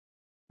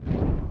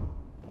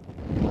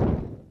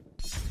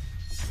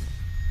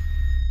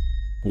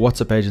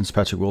What's up agents,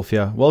 Patrick Wolf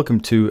here. Welcome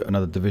to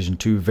another Division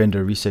 2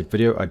 vendor reset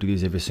video. I do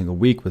these every single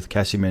week with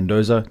Cassie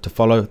Mendoza to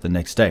follow the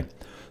next day.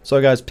 So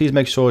guys, please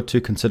make sure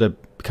to consider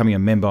becoming a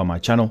member on my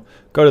channel.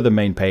 Go to the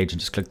main page and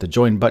just click the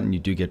join button. You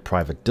do get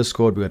private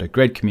Discord. We've got a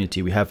great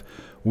community. We have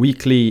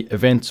weekly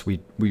events. We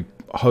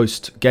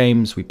host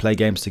games. We play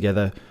games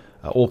together.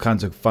 All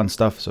kinds of fun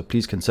stuff. So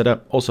please consider.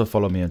 Also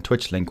follow me on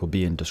Twitch. Link will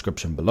be in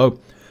description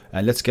below.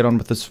 And let's get on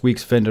with this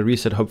week's vendor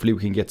reset. Hopefully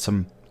we can get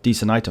some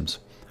decent items.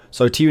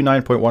 So TU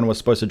 9.1 was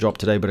supposed to drop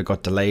today, but it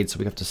got delayed, so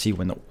we have to see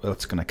when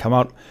it's going to come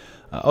out.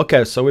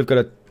 Okay, so we've got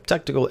a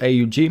tactical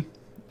AUG.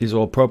 These are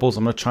all purples.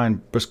 I'm going to try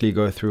and briskly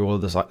go through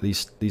all of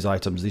these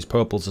items, these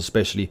purples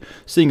especially,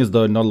 seeing as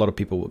though not a lot of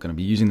people were going to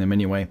be using them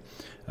anyway.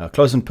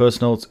 Close and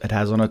personals, it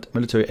has on it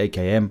military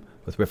AKM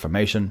with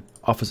Reformation,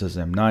 officers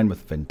M9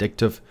 with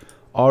Vindictive,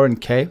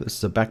 R&K, this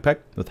is a backpack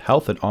with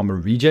health and armor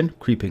regen,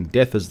 creeping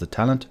death is the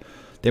talent.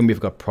 Then we've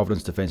got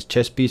Providence Defense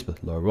chest piece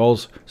with low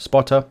rolls,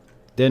 spotter.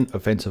 Then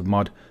offensive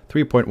mod,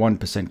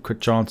 3.1%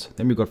 crit chance.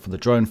 Then we got for the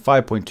drone,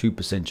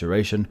 5.2%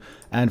 duration.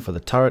 And for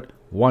the turret,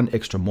 1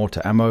 extra mortar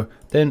ammo.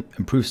 Then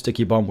improved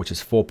sticky bomb, which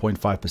is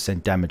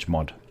 4.5% damage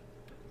mod.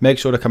 Make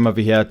sure to come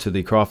over here to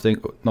the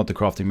crafting, not the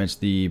crafting bench,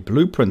 the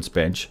blueprints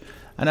bench.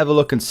 And have a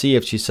look and see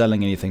if she's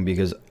selling anything.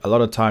 Because a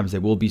lot of times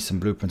there will be some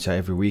blueprints here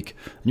every week.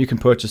 And you can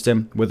purchase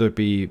them, whether it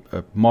be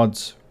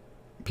mods,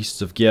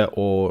 pieces of gear,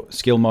 or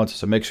skill mods.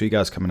 So make sure you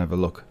guys come and have a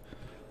look.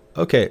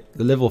 Okay,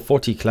 the level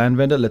 40 clan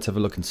vendor, let's have a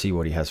look and see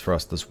what he has for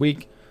us this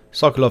week.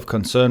 Circle of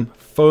Concern,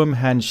 foam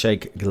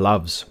handshake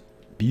gloves.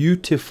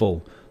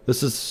 Beautiful.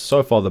 This is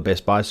so far the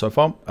best buy so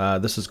far.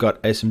 This has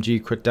got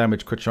SMG, crit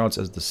damage, crit chance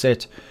as the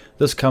set.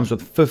 This comes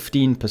with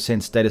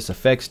 15% status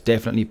effects.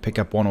 Definitely pick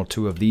up 1 or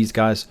 2 of these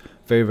guys.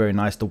 Very, very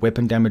nice. The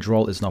weapon damage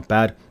roll is not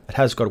bad. It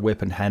has got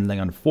weapon handling,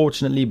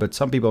 unfortunately, but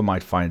some people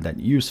might find that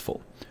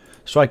useful.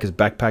 Striker's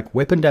backpack,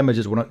 weapon damage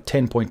is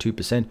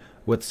 10.2%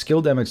 with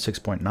skill damage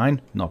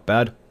 6.9, not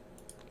bad.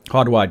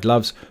 Hardwired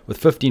gloves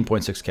with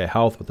 15.6k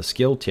health with a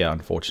skill tier,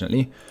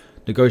 unfortunately.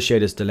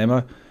 Negotiator's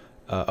dilemma.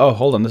 Oh,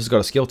 hold on, this has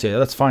got a skill tier.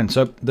 That's fine.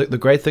 So the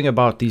great thing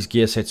about these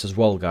gear sets as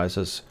well, guys,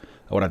 is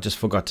what I just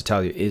forgot to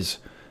tell you, is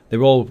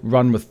they're all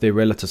run with their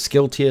relative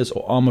skill tiers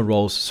or armor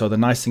rolls. So the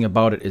nice thing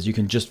about it is you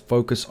can just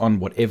focus on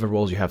whatever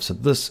rolls you have. So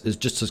this is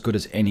just as good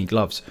as any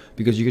gloves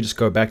because you can just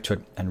go back to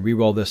it and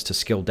re-roll this to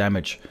skill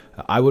damage.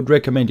 I would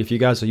recommend, if you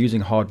guys are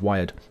using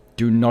hardwired,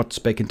 do not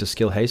spec into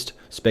skill haste,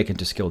 spec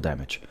into skill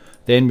damage.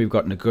 Then we've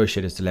got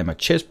Negotiator's Dilemma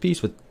chest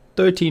piece with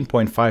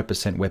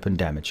 13.5% weapon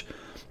damage.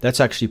 That's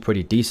actually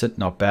pretty decent,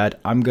 not bad.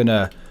 I'm going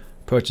to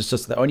purchase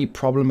this. The only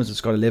problem is it's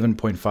got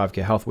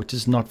 11.5k health, which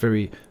is not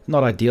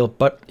ideal.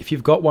 But if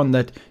you've got one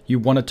that you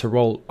wanted to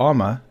roll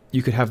armor,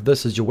 you could have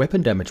this as your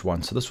weapon damage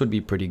one. So this would be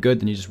pretty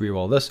good. Then you just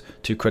reroll this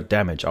to crit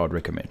damage, I would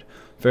recommend.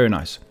 Very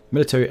nice.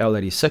 Military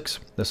L86.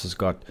 This has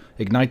got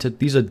Ignited.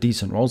 These are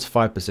decent rolls,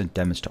 5%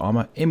 damage to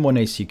armor.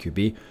 M1A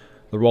CQB.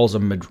 The rolls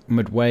are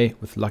midway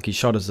with Lucky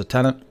Shot as the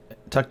talent.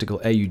 Tactical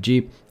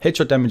AUG,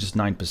 headshot damage is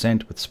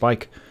 9% with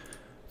Spike.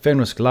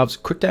 Fenris gloves,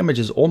 crit damage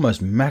is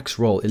almost max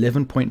roll,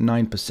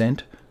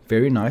 11.9%,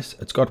 very nice.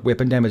 It's got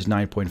weapon damage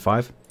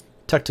 9.5.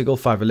 Tactical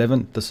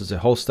 511, this is a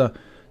holster,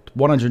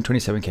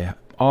 127k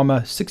armor,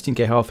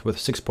 16k health with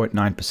 6.9%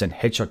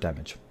 headshot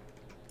damage.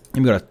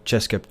 And we got a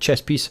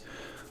chest piece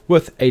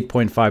with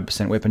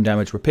 8.5% weapon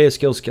damage, repair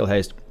skill, skill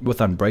haste with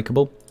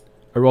Unbreakable.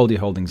 Aroldi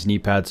Holdings knee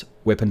pads,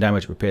 weapon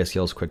damage, repair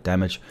skills, crit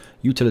damage.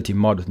 Utility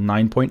mod with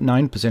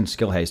 9.9%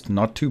 skill haste,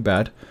 not too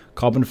bad.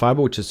 Carbon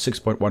fiber, which is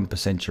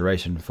 6.1%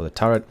 duration for the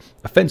turret.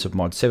 Offensive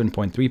mod,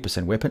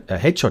 7.3% weapon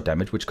headshot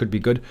damage, which could be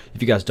good.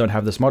 If you guys don't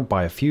have this mod,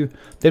 buy a few.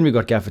 Then we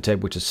got Gaffer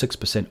Tape, which is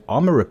 6%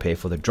 armor repair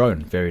for the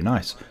drone. Very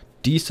nice.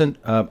 Decent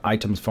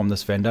items from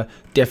this vendor.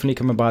 Definitely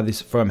come and buy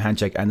this firm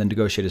handshake and the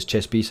Negotiator's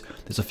chest piece.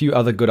 There's a few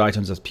other good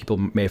items that people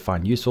may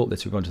find useful.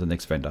 Let's move on to the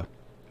next vendor.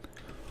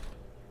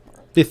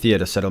 The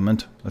Theater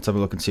Settlement. Let's have a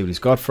look and see what he's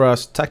got for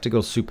us.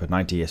 Tactical Super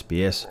 90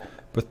 SBS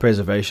with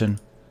Preservation.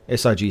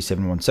 SIG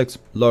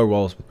 716, low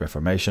rolls with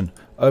Reformation.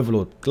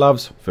 Overlord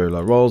gloves, very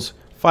low rolls.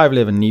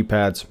 511 knee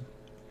pads,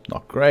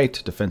 not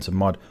great. Defensive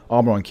mod,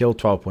 armor on kill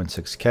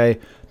 12.6k.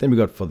 Then we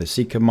got for the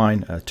Seeker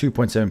Mine,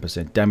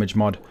 2.7% damage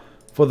mod.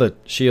 For the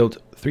shield,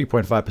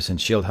 3.5%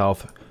 shield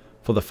health.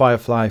 For the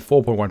Firefly,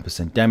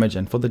 4.1% damage.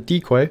 And for the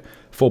Decoy,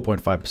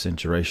 4.5%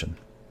 duration.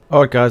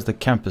 Alright guys, the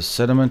Campus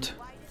Settlement.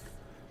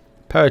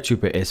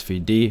 Paratrooper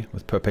SVD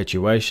with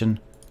Perpetuation,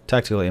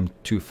 Tactical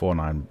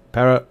M249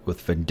 Para with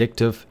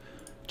Vindictive,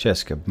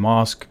 Cheska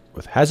Mask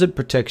with Hazard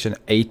Protection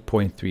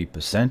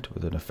 8.3%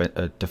 with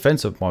a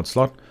defensive mod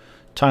slot,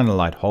 China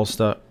Light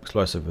Holster,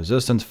 Explosive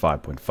Resistance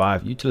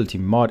 5.5, Utility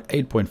Mod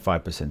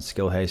 8.5%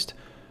 Skill Haste,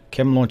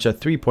 Chem Launcher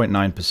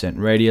 3.9%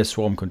 Radius,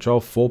 Swarm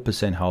Control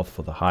 4% health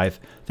for the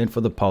Hive, then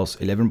for the Pulse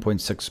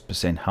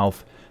 11.6%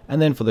 health,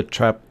 and then for the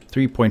Trap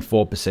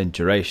 3.4%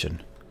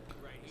 duration.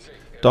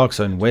 Dark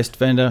Zone West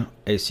vendor,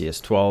 ACS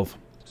 12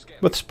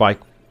 with Spike,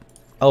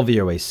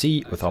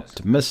 LVOAC with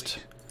Optimist,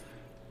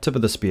 Tip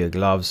of the Spear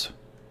gloves,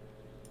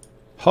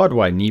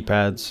 Hardwired knee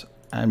pads,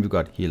 and we've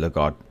got Healer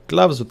Guard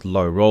gloves with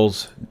low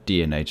rolls,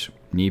 DNH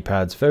knee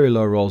pads, very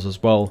low rolls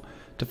as well.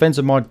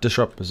 Defensive mod,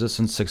 disrupt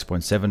resistance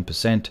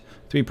 6.7%,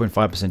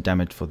 3.5%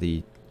 damage for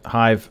the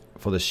hive.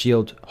 For the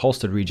shield,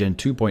 holstered regen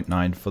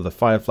 2.9, for the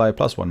firefly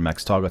 +1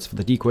 max targets, for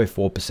the decoy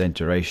 4%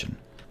 duration.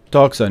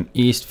 Dark Zone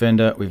East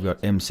Vendor, we've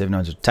got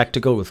M700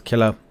 Tactical with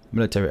Killer,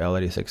 Military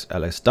L86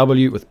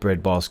 LSW with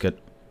Breadbasket,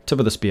 Tip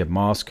of the Spear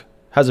Mask,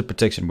 Hazard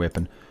Protection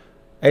Weapon,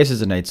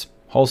 Aces and Eights,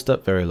 holster,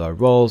 very low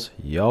rolls,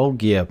 Yarl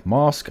Gear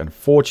Mask,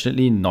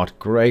 unfortunately not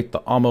great.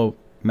 The armor,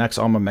 max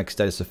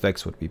status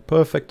effects would be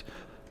perfect.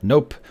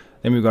 Nope.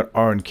 Then we've got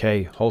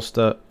R&K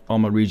holster,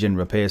 armor regen,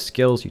 repair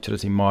skills,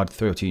 utility mod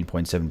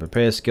 13.7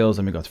 repair skills,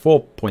 and we've got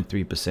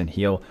 4.3%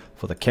 heal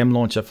for the chem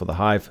launcher, for the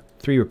hive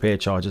 3 repair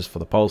charges, for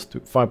the pulse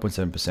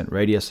 5.7%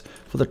 radius,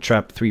 for the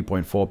trap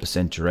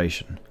 3.4%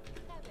 duration.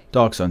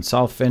 Dark Zone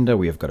South Vendor,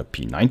 we have got a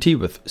P90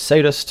 with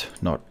Sadist,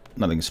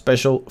 nothing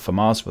special.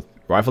 FAMAS with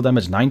rifle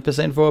damage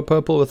 9% for a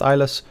purple with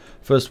Eyeless,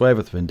 First Wave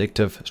with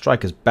Vindictive,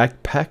 Striker's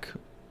Backpack,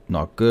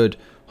 not good,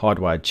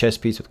 Hardwired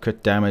Chest Piece with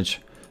crit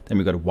damage. Then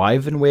we got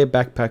Wyvernware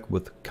Backpack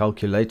with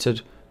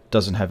Calculated,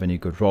 doesn't have any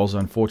good rolls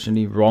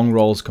unfortunately, wrong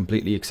rolls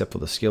completely except for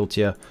the skill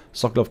tier.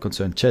 Socket of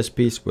Concern Chest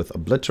Piece with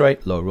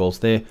Obliterate, low rolls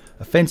there.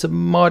 Offensive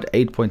mod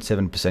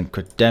 8.7%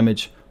 crit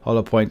damage.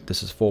 Hollow Point,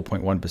 this is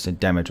 4.1%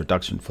 damage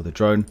reduction for the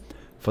drone.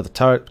 For the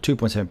turret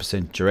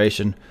 2.7%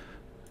 duration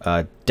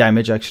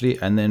damage actually,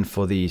 and then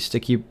for the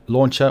sticky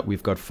launcher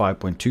we've got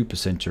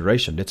 5.2%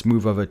 duration. Let's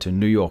move over to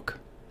New York.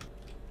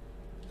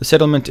 The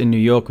settlement in New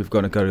York, we've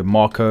got to go to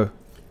Marco.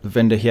 The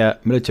vendor here,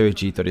 Military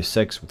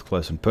G36 with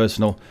Close and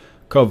Personal,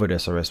 Covert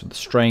SRS with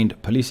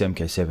Strained, Police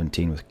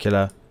MK17 with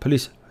Killer,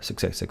 Police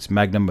 666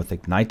 Magnum with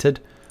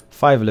Ignited,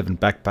 511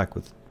 Backpack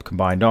with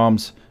Combined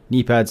Arms,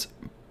 knee pads,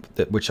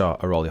 which are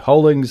Aroli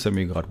Holdings, and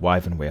we got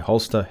Wyvernware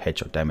Holster.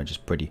 Headshot damage is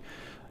pretty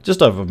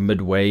just over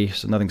midway,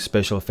 so nothing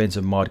special.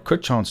 Offensive mod,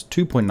 crit chance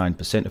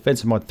 2.9%,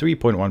 offensive mod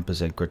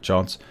 3.1% crit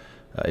chance,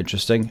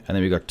 interesting. And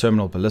then we got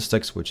Terminal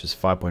Ballistics, which is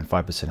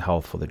 5.5%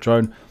 health for the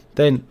drone,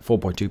 then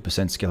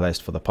 4.2% skill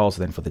haste for the pulse,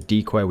 then for the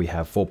decoy we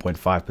have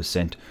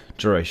 4.5%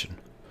 duration.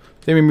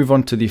 Then we move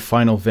on to the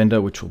final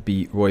vendor, which will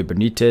be Roy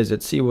Benitez.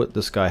 Let's see what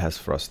this guy has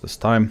for us this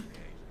time.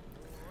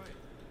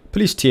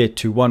 Police Tier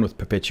 2-1 with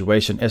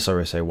Perpetuation,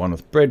 SRSA 1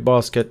 with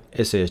Breadbasket,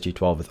 SASG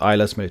 12 with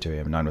Eyeless,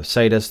 Military M9 with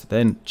Sadist,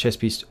 then Chest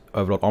Piece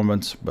Overlord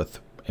Armaments with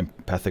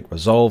Empathic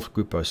Resolve,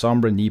 Grupo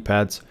Sombra, knee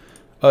pads,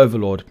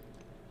 Overlord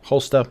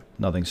Holster,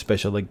 nothing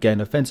special again.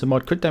 Offensive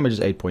mod, crit damage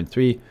is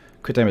 8.3,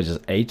 crit damage is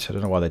 8, I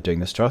don't know why they're doing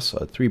this to us, so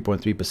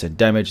 3.3%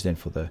 damage, then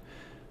for the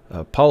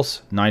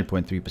pulse,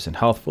 9.3%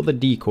 health, for the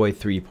decoy,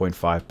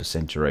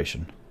 3.5%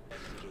 duration.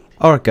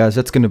 Alright guys,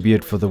 that's going to be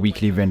it for the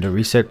weekly vendor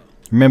reset.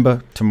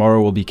 Remember,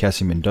 tomorrow will be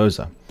Cassie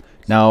Mendoza.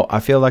 Now, I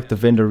feel like the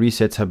vendor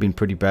resets have been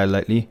pretty bad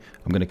lately.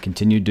 I'm going to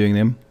continue doing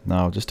them.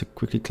 Now, just to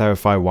quickly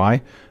clarify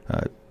why,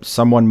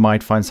 someone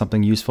might find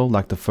something useful,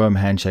 like the firm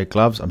handshake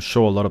gloves. I'm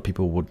sure a lot of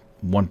people would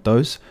want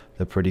those.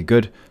 They're pretty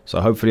good. So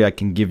hopefully I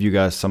can give you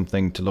guys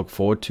something to look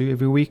forward to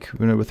every week,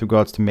 with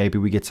regards to maybe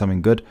we get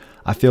something good.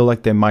 I feel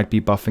like they might be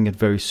buffing it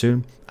very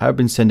soon. I have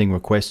been sending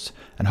requests,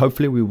 and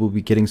hopefully we will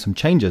be getting some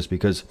changes,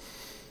 because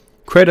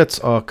credits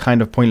are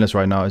kind of pointless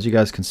right now. As you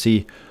guys can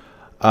see,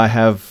 I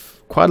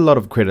have quite a lot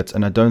of credits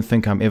and I don't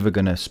think I'm ever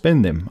going to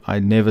spend them. I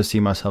never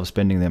see myself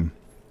spending them.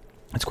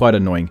 It's quite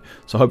annoying.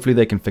 So hopefully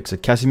they can fix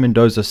it. Cassie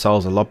Mendoza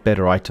sells a lot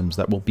better items.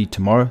 That will be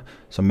tomorrow.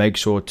 So make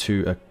sure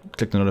to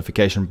click the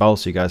notification bell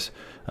so you guys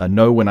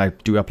know when I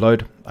do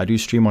upload. I do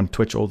stream on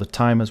Twitch all the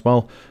time as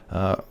well.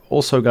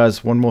 Also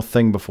guys, one more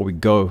thing before we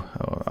go.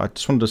 I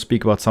just wanted to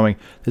speak about something.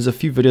 There's a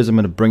few videos I'm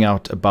going to bring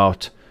out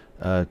about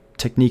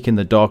technique in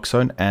the Dark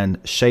Zone and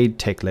shade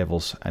tech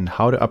levels and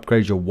how to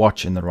upgrade your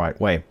watch in the right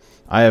way.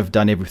 I have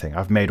done everything.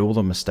 I've made all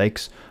the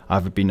mistakes.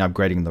 I've been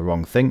upgrading the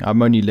wrong thing.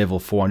 I'm only level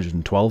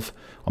 412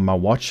 on my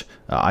watch.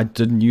 I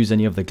didn't use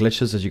any of the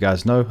glitches, as you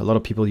guys know. A lot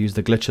of people use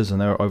the glitches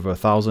and they're over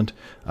 1,000.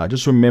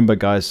 Just remember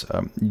guys,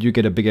 you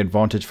get a big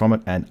advantage from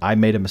it, and I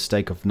made a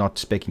mistake of not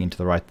speccing into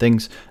the right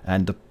things.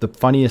 And the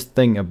funniest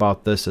thing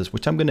about this is,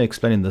 which I'm going to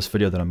explain in this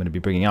video that I'm going to be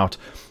bringing out,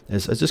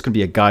 is it's just going to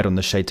be a guide on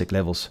the shade tech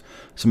levels.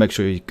 So make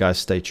sure you guys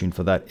stay tuned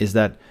for that. Is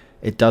that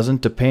it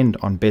doesn't depend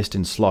on best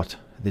in slot.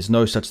 There's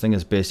no such thing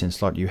as best in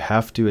slot. You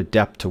have to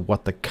adapt to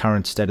what the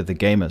current state of the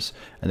game is.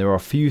 And there are a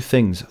few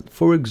things,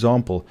 for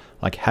example,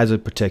 like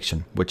hazard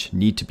protection, which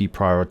need to be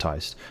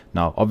prioritized.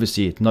 Now,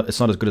 obviously, it's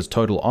not as good as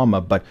total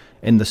armor, but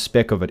in the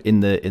spec of it, in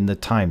the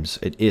times,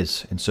 it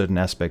is in certain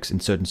aspects, in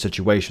certain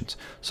situations.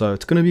 So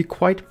it's going to be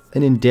quite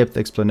an in-depth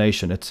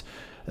explanation.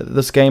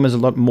 This game is a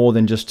lot more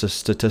than just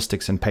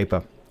statistics and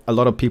paper. A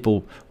lot of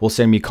people will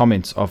send me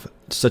comments of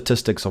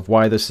statistics of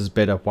why this is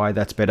better, why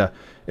that's better.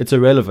 It's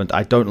irrelevant.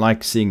 I don't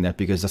like seeing that,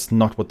 because that's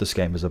not what this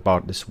game is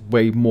about. There's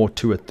way more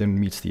to it than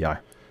meets the eye.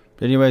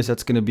 But anyways,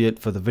 that's going to be it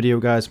for the video,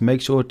 guys.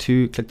 Make sure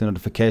to click the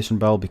notification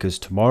bell, because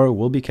tomorrow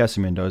will be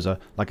Cassie Mendoza.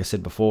 Like I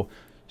said before,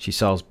 she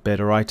sells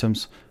better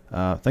items.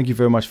 Thank you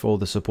very much for all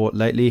the support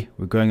lately.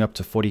 We're going up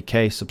to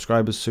 40k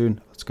subscribers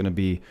soon. It's going to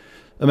be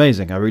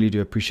amazing. I really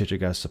do appreciate you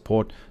guys'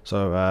 support.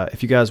 So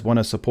if you guys want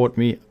to support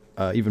me,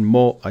 even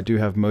more, I do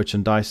have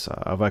merchandise.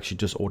 I've actually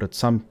just ordered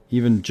some.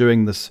 Even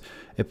during this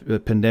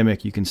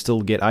pandemic, you can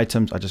still get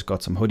items. I just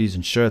got some hoodies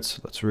and shirts.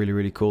 That's really,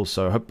 really cool.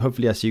 So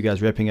hopefully I see you guys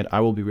repping it. I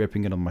will be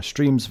repping it on my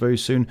streams very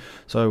soon.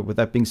 So with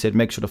that being said,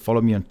 make sure to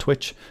follow me on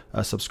Twitch,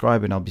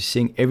 subscribe, and I'll be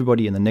seeing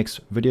everybody in the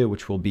next video,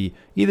 which will be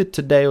either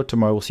today or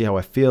tomorrow. We'll see how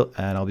I feel,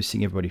 and I'll be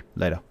seeing everybody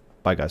later.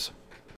 Bye, guys.